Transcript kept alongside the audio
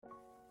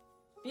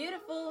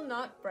Beautiful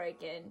Not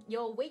Broken,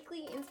 your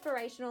weekly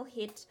inspirational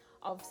hit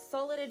of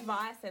solid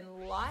advice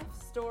and life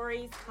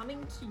stories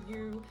coming to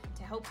you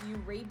to help you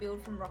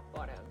rebuild from rock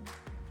bottom.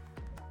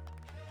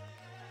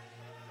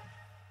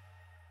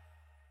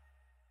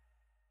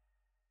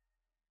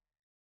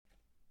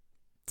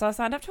 So I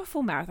signed up to a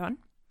full marathon,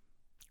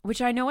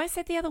 which I know I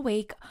said the other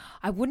week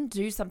I wouldn't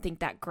do something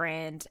that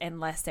grand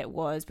unless it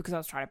was because I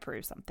was trying to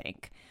prove something.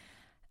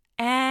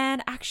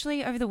 And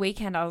actually over the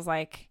weekend, I was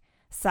like,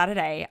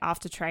 Saturday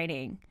after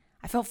training,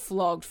 I felt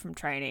flogged from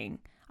training.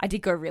 I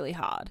did go really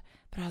hard,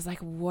 but I was like,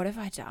 what have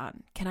I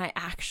done? Can I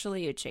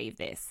actually achieve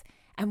this?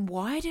 And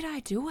why did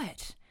I do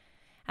it?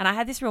 And I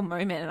had this real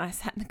moment and I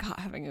sat in the car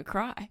having a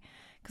cry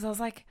because I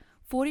was like,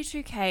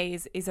 42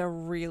 Ks is a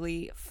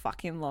really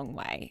fucking long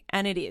way.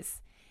 And it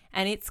is.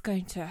 And it's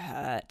going to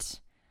hurt.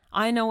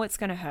 I know it's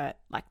going to hurt.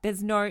 Like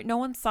there's no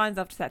one signs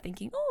up to that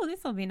thinking, oh,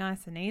 this will be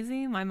nice and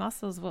easy. My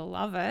muscles will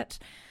love it.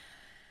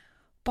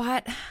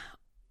 But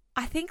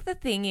I think the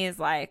thing is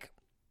like,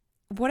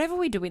 whatever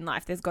we do in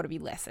life, there's got to be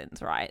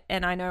lessons, right?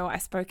 And I know I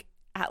spoke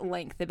at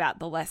length about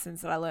the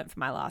lessons that I learned from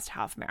my last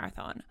half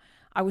marathon.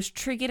 I was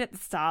triggered at the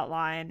start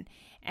line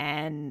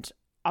and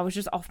I was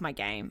just off my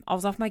game. I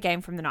was off my game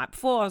from the night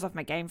before. I was off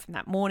my game from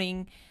that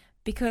morning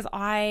because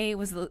I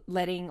was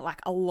letting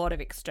like a lot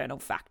of external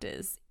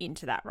factors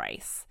into that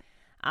race.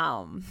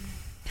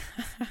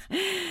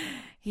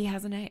 He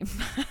has a name.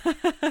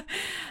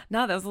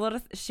 No, there was a lot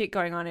of shit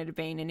going on. It had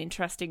been an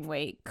interesting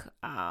week.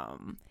 I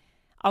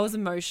was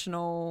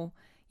emotional.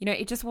 You know,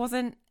 it just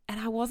wasn't, and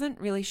I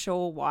wasn't really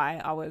sure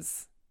why I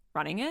was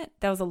running it.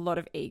 There was a lot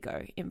of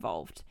ego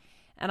involved.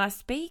 And I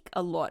speak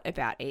a lot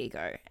about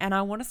ego, and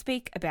I want to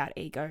speak about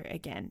ego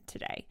again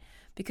today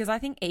because I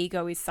think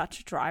ego is such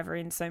a driver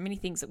in so many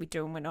things that we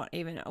do and we're not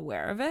even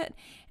aware of it.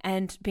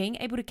 And being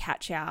able to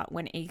catch out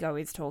when ego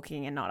is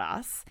talking and not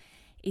us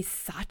is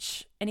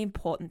such an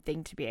important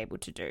thing to be able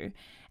to do.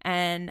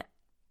 And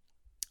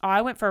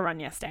I went for a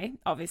run yesterday,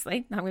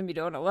 obviously. I'm going to be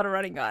doing a lot of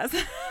running, guys.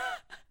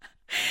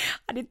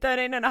 I did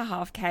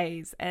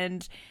 13.5 Ks,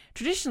 and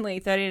traditionally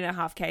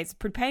 13.5 Ks is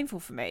pretty painful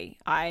for me.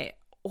 I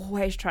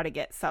always try to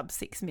get sub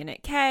 6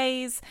 minute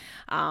Ks.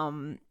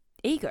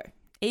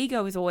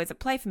 Ego is always at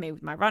play for me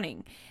with my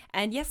running.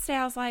 And yesterday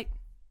I was like,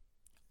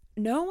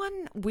 no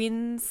one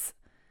wins.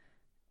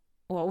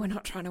 Well, we're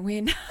not trying to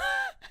win.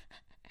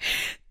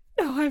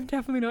 No, I'm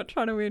definitely not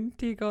trying to win.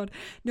 Dear God.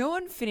 No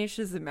one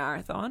finishes the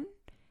marathon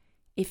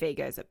if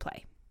ego's at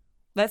play.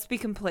 Let's be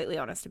completely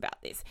honest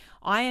about this.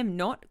 I am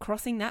not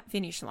crossing that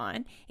finish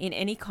line in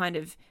any kind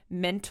of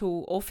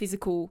mental or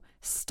physical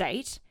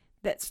state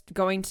that's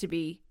going to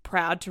be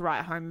proud to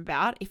write home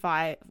about if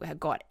I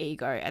had got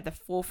ego at the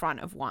forefront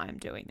of why I'm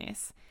doing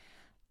this.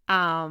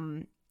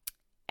 And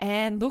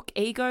look,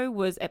 ego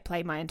was at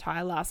play my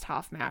entire last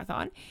half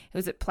marathon. It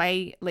was at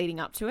play leading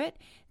up to it.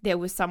 There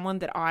was someone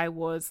that I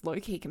was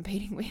low-key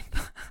competing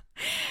with.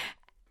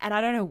 And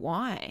I don't know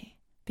why.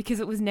 Because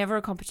it was never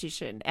a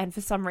competition. And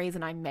for some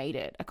reason, I made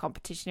it a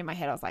competition in my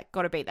head. I was like,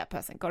 got to beat that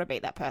person, got to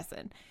beat that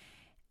person.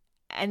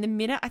 And the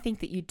minute I think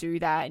that you do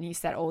that and you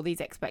set all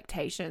these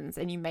expectations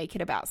and you make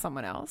it about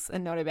someone else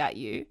and not about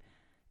you,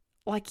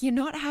 like you're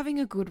not having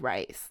a good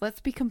race.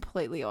 Let's be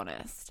completely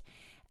honest.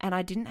 And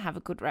I didn't have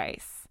a good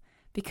race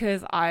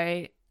because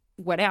I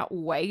went out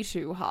way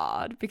too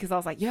hard because I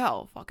was like, yeah,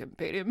 I'll fucking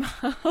beat him.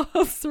 I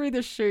was through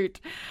the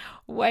chute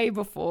way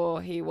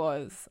before he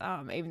was,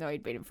 even though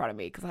he'd been in front of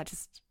me because I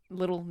just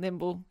little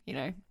nimble, you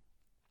know,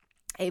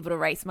 able to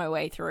race my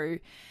way through.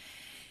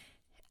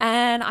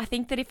 And I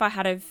think that if I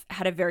had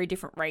a very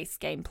different race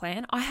game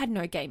plan, I had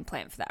no game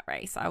plan for that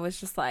race. I was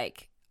just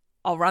like,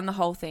 I'll run the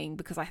whole thing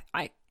because I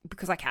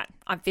can.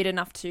 I'm fit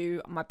enough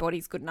to, my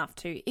body's good enough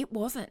to. It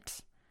wasn't.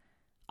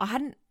 I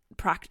hadn't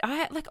practiced.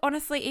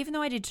 Honestly, even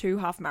though I did 2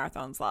 half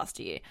marathons last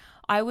year,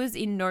 I was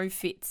in no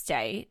fit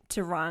state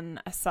to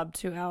run a sub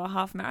 2 hour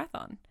half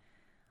marathon.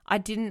 I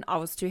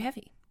was too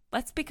heavy.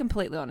 Let's be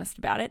completely honest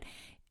about it.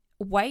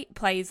 Weight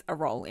plays a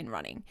role in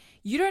running.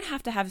 You don't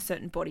have to have a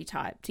certain body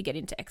type to get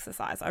into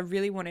exercise. I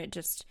really want to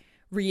just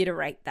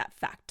reiterate that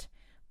fact.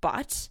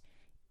 But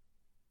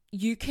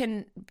you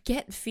can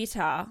get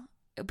fitter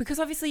because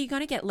obviously you're going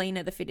to get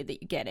leaner the fitter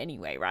that you get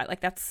anyway, right? Like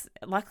that's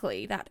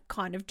luckily that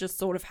kind of just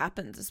sort of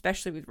happens,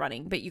 especially with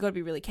running. But you got to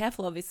be really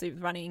careful, obviously,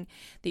 with running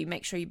that you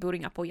make sure you're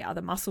building up all your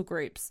other muscle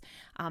groups.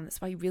 That's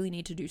why you really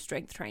need to do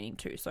strength training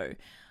too. So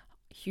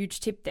huge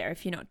tip there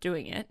if you're not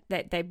doing it,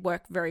 that they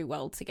work very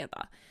well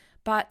together.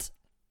 But,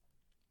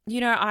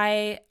 you know,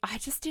 I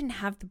just didn't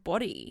have the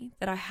body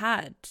that I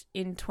had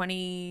in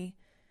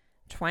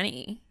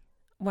 2020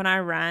 when I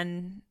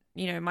ran,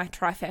 you know, my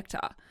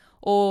trifecta,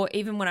 or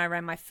even when I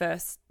ran my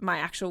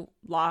actual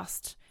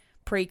last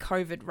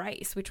pre-COVID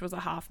race, which was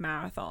a half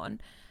marathon.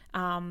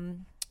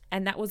 And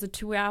that was a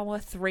 2 hour,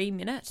 3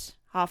 minute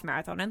half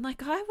marathon. And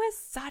like, I was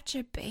such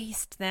a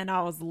beast then.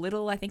 I was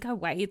little. I think I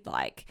weighed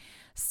like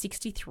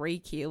 63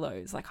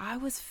 kilos. Like I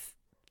was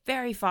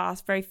very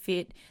fast, very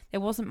fit. There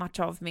wasn't much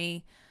of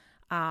me.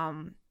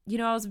 You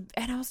know, I was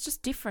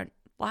just different.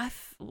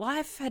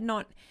 Life had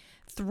not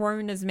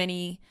thrown as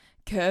many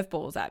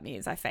curveballs at me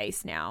as I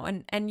face now.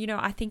 And you know,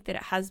 I think that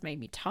it has made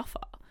me tougher.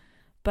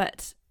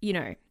 But, you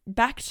know,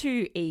 back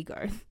to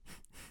ego.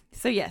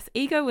 So yes,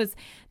 ego was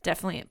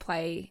definitely at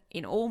play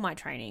in all my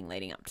training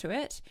leading up to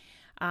it.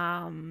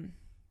 And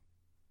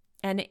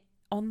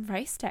on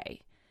race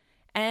day.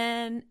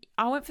 And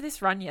I went for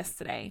this run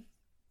yesterday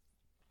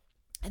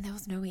and there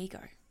was no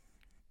ego.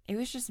 It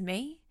was just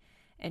me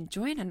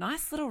enjoying a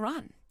nice little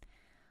run.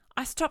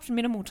 I stopped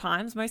minimal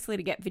times, mostly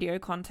to get video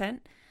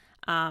content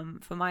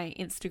for my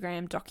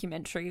Instagram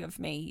documentary of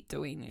me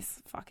doing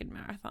this fucking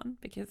marathon,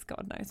 because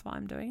God knows why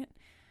I'm doing it.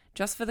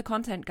 Just for the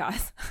content,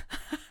 guys.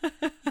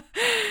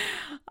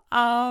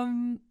 But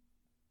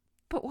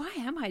why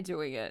am I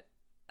doing it?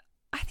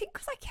 I think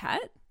because I can.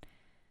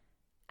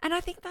 And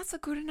I think that's a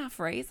good enough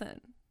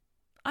reason.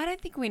 I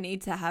don't think we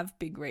need to have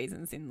big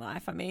reasons in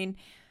life. I mean,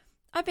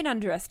 I've been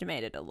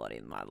underestimated a lot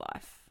in my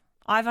life.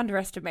 I've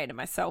underestimated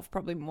myself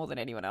probably more than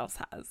anyone else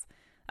has.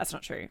 That's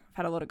not true. I've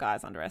had a lot of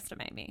guys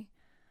underestimate me.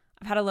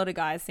 I've had a lot of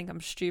guys think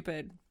I'm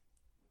stupid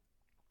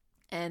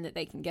and that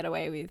they can get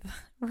away with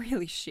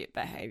really shit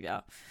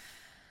behavior.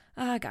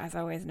 Guys, I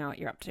always know what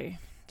you're up to.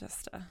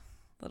 Just a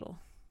little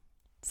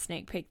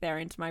sneak peek there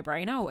into my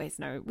brain. I always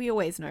know. We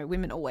always know.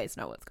 Women always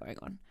know what's going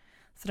on.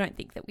 So don't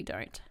think that we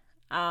don't.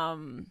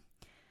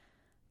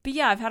 But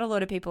yeah, I've had a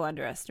lot of people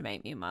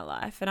underestimate me in my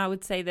life. And I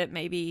would say that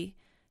maybe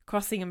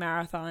crossing a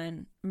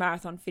marathon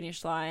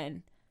finish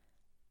line,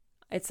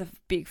 it's a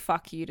big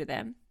fuck you to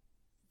them.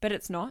 But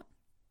it's not,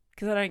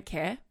 because I don't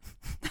care.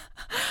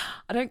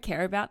 I don't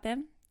care about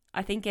them.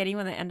 I think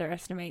anyone that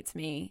underestimates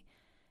me,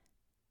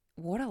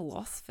 what a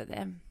loss for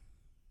them.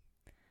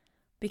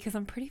 Because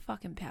I'm pretty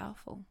fucking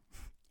powerful.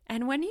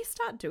 And when you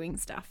start doing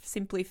stuff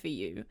simply for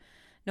you,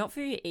 not for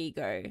your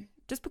ego,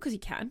 just because you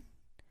can,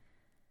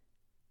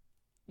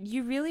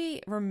 you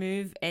really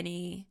remove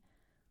any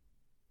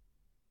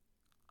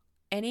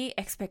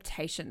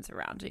expectations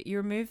around it. You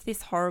remove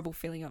this horrible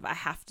feeling of I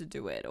have to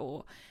do it,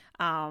 or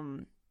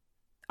I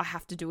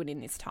have to do it in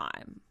this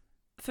time.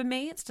 For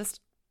me, it's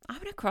just, I'm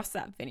going to cross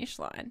that finish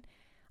line.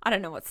 I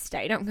don't know what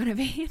state I'm going to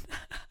be in.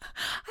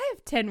 I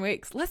have 10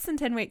 weeks, less than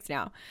 10 weeks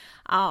now.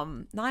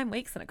 9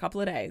 weeks and a couple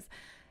of days.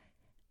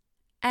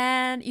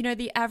 And, you know,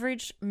 the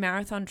average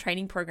marathon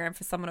training program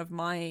for someone of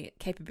my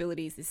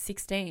capabilities is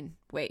 16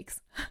 weeks.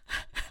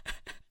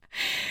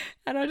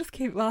 And I just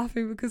keep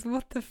laughing because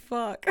what the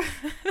fuck?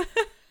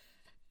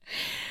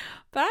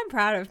 But I'm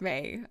proud of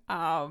me.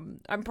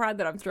 I'm proud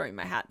that I'm throwing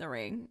my hat in the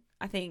ring.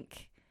 I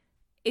think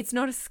it's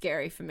not as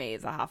scary for me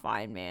as a half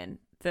Ironman.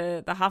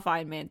 The half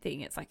Ironman thing,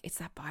 it's like, it's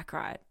that bike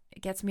ride.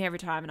 It gets me every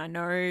time. And I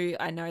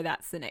know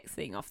that's the next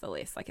thing off the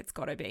list. Like, it's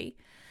got to be.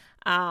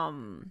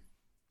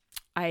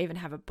 I even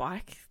have a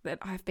bike that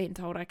I've been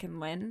told I can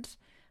lend.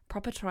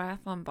 Proper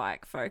triathlon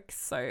bike, folks.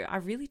 So I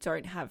really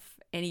don't have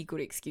any good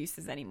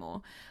excuses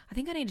anymore. I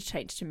think I need to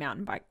change to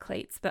mountain bike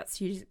cleats.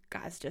 That's you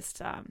guys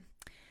just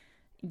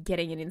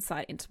getting an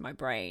insight into my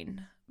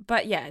brain.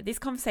 But yeah, this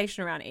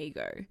conversation around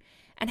ego.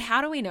 And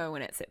how do we know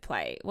when it's at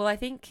play? Well, I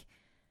think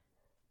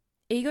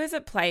ego's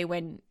at play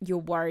when you're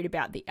worried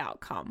about the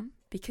outcome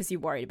because you're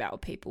worried about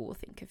what people will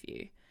think of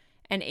you.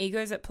 And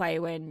ego's at play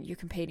when you're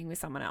competing with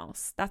someone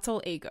else. That's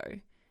all ego.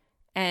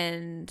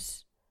 And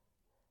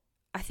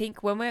I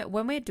think when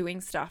we're doing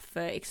stuff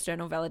for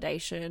external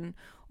validation,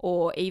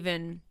 or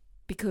even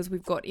because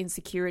we've got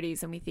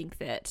insecurities and we think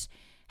that,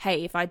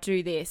 hey, if I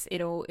do this,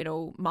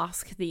 it'll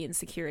mask the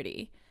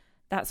insecurity.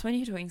 That's when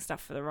you're doing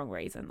stuff for the wrong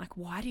reason. Like,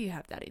 why do you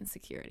have that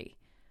insecurity?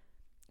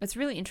 It's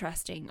really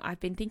interesting. I've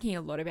been thinking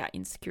a lot about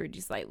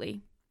insecurities lately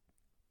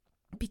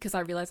because I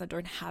realize I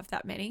don't have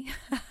that many,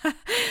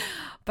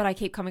 but I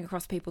keep coming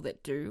across people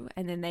that do,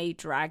 and then they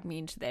drag me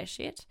into their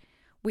shit.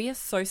 We are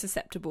so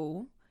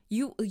susceptible.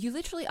 You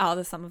literally are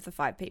the sum of the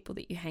 5 people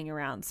that you hang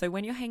around. So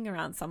when you're hanging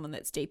around someone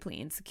that's deeply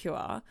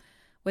insecure,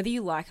 whether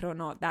you like it or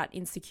not, that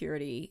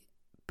insecurity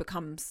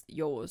becomes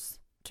yours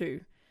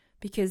too,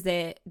 because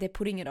they're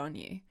putting it on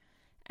you.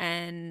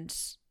 And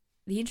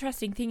the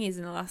interesting thing is,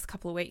 in the last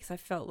couple of weeks, I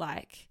feel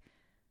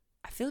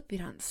a bit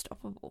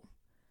unstoppable.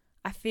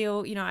 I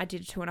feel, you know, I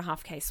did a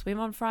 2.5K swim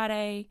on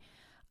Friday.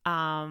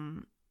 I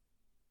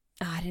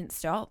didn't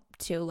stop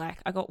till like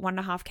I got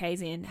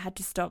 1.5Ks in, had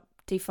to stop,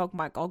 defog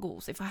my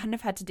goggles. If I hadn't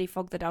have had to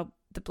defog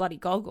the bloody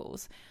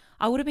goggles,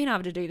 I would have been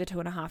able to do the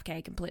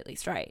 2.5K completely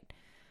straight.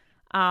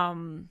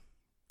 And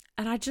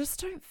I just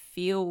don't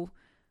feel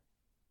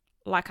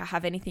like I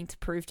have anything to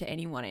prove to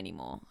anyone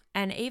anymore.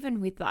 And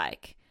even with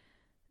like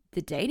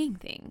the dating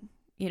thing,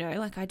 you know,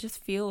 like I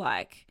just feel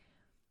like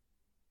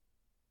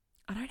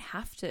I don't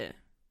have to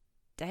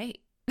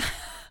date.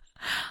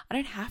 I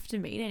don't have to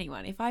meet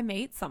anyone. If I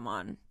meet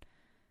someone,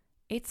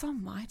 it's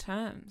on my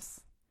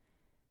terms.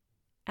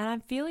 And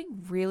I'm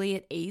feeling really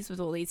at ease with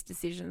all these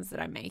decisions that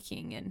I'm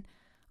making. And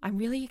I'm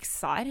really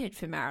excited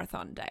for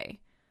marathon day.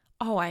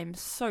 Oh, I'm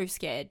so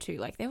scared too.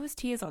 Like, there was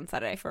tears on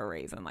Saturday for a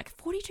reason. Like,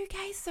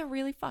 42K is a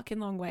really fucking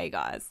long way,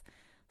 guys.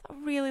 It's a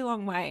really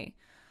long way.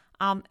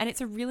 And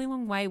it's a really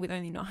long way with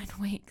only 9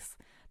 weeks.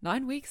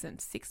 9 weeks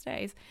and 6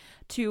 days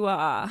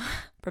to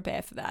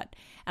prepare for that.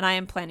 And I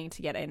am planning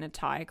to get an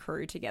entire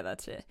crew together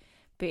to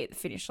be at the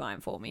finish line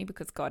for me,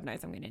 because God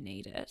knows I'm going to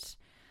need it.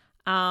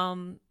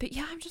 But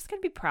yeah, I'm just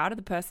going to be proud of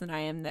the person I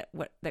am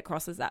that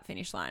crosses that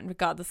finish line,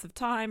 regardless of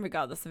time,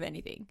 regardless of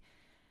anything.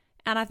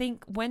 And I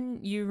think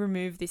when you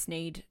remove this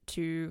need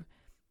to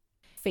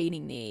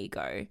feeding the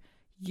ego,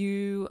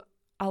 you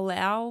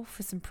allow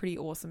for some pretty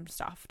awesome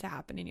stuff to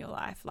happen in your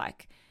life.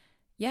 Like,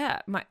 yeah,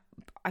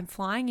 I'm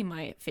flying in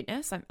my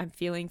fitness. I'm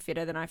feeling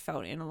fitter than I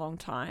felt in a long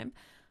time.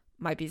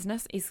 My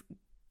business is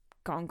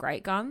gone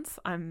great guns.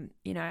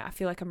 I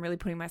feel like I'm really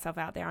putting myself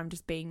out there. I'm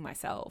just being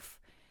myself.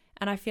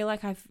 And I feel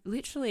like I've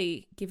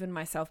literally given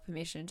myself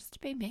permission just to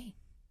be me.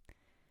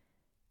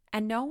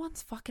 And no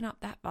one's fucking up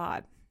that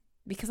vibe,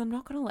 because I'm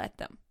not going to let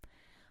them.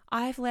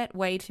 I've let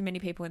way too many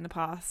people in the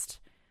past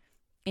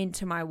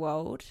into my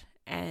world,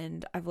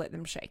 and I've let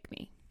them shake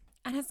me.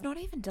 And it's not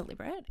even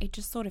deliberate. It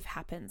just sort of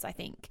happens, I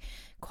think,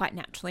 quite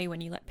naturally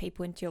when you let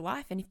people into your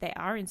life. And if they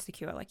are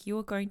insecure, like, you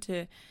are going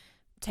to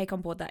take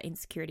on board that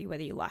insecurity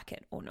whether you like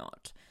it or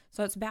not.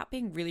 So it's about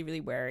being really,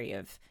 really wary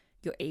of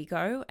your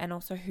ego and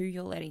also who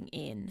you're letting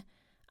in.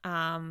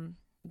 And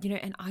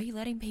are you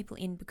letting people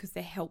in because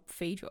they help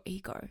feed your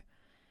ego?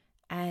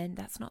 And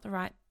that's not the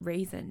right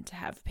reason to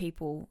have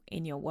people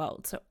in your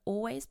world. So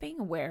always being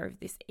aware of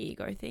this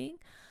ego thing,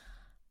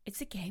 it's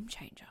a game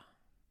changer.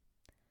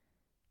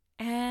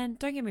 And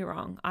don't get me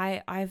wrong,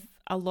 I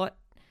went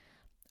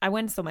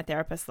and saw my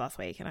therapist last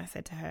week, and I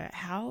said to her,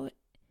 how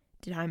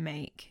did I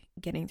make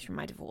getting through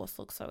my divorce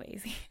look so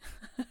easy?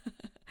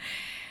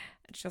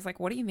 And she was like,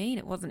 what do you mean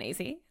it wasn't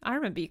easy? I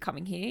remember you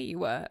coming here, you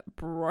were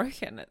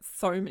broken at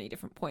so many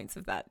different points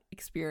of that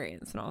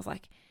experience. And I was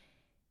like,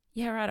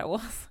 yeah, right, I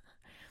was.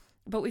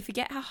 But we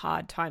forget how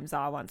hard times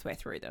are once we're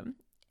through them.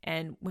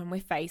 And when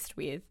we're faced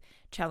with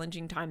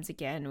challenging times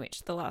again,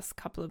 which the last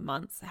couple of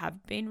months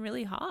have been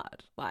really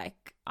hard,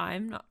 like,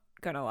 I'm not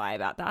going to lie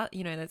about that.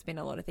 There's been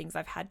a lot of things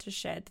I've had to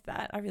shed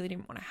that I really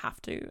didn't want to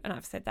have to. And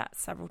I've said that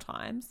several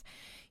times.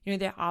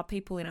 There are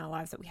people in our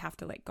lives that we have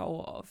to let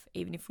go of,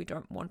 even if we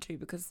don't want to,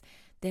 because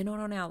they're not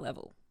on our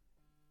level,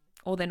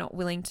 or they're not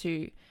willing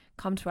to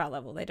come to our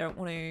level. They don't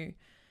want to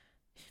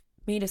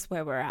meet us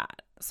where we're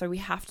at. So we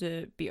have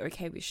to be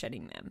okay with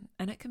shedding them.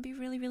 And it can be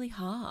really, really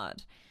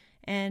hard.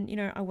 And,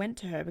 I went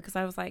to her because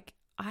I was like,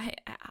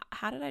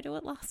 how did I do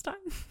it last time?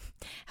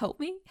 Help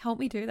me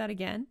do that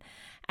again.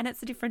 And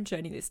it's a different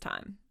journey this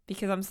time,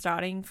 because I'm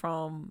starting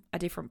from a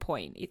different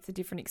point. It's a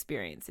different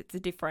experience. It's a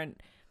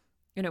different,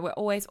 we're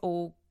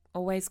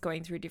always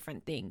going through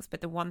different things.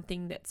 But the one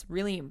thing that's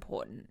really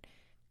important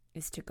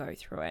is to go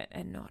through it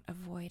and not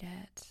avoid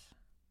it.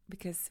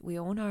 Because we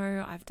all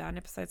know I've done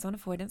episodes on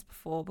avoidance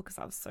before, because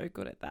I was so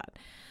good at that.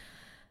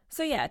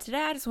 So yeah,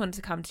 today I just wanted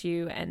to come to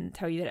you and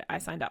tell you that I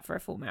signed up for a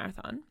full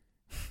marathon.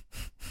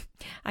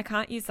 I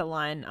can't use the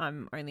line,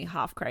 I'm only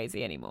half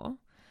crazy anymore,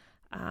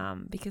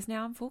 because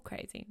now I'm full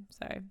crazy.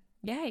 So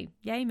yay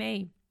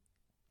me.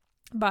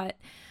 But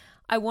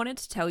I wanted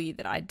to tell you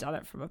that I'd done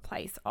it from a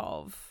place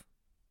of,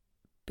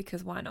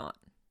 because why not?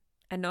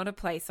 And not a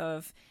place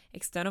of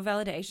external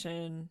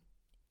validation,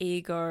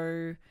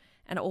 ego,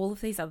 and all of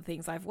these other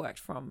things I've worked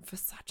from for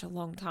such a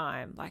long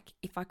time. Like,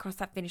 if I cross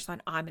that finish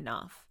line, I'm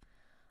enough.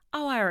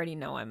 Oh, I already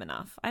know I'm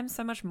enough. I'm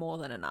so much more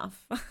than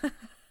enough.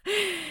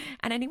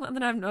 And anyone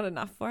that I'm not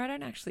enough for, I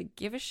don't actually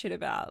give a shit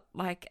about.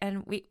 Like,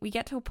 and we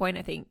get to a point,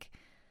 I think,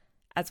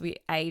 as we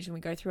age and we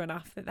go through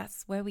enough,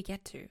 that's where we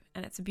get to.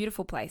 And it's a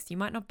beautiful place. You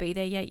might not be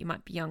there yet. You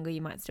might be younger.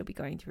 You might still be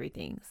going through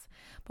things.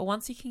 But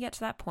once you can get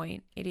to that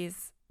point, it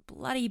is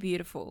bloody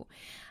beautiful.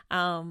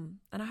 And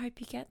I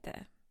hope you get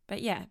there.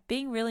 But yeah,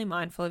 being really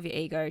mindful of your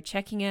ego,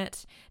 checking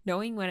it,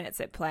 knowing when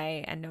it's at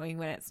play, and knowing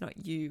when it's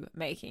not you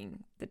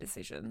making the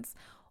decisions,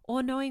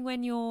 or knowing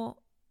when your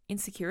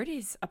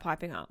insecurities are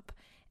piping up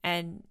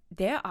and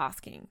they're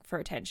asking for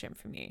attention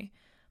from you.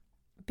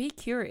 Be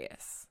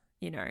curious,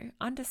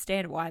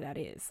 understand why that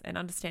is, and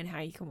understand how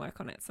you can work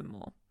on it some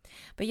more.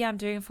 But yeah, I'm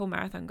doing a full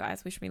marathon,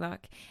 guys. Wish me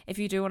luck. If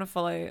you do want to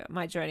follow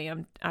my journey,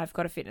 I've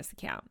got a fitness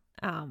account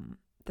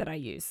that I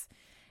use,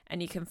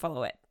 and you can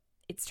follow it.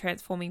 It's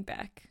Transforming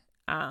Beck.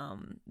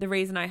 The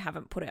reason I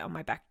haven't put it on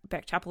my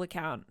Beck Chapel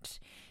account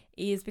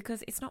is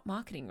because it's not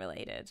marketing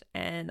related,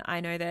 and I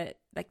know that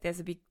there's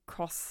a big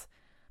crossover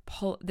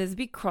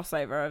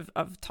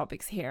of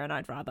topics here, and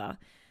I'd rather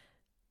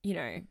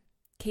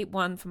keep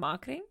one for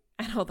marketing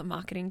and all the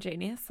marketing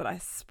genius that I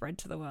spread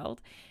to the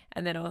world,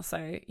 and then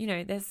also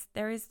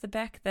there is the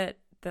Beck that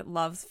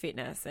loves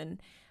fitness,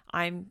 and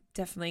I'm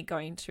definitely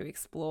going to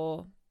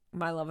explore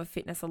my love of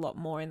fitness a lot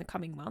more in the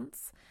coming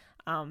months,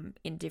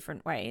 in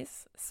different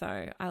ways.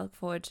 So I look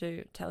forward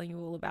to telling you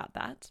all about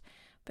that.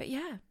 But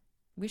yeah,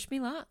 wish me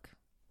luck.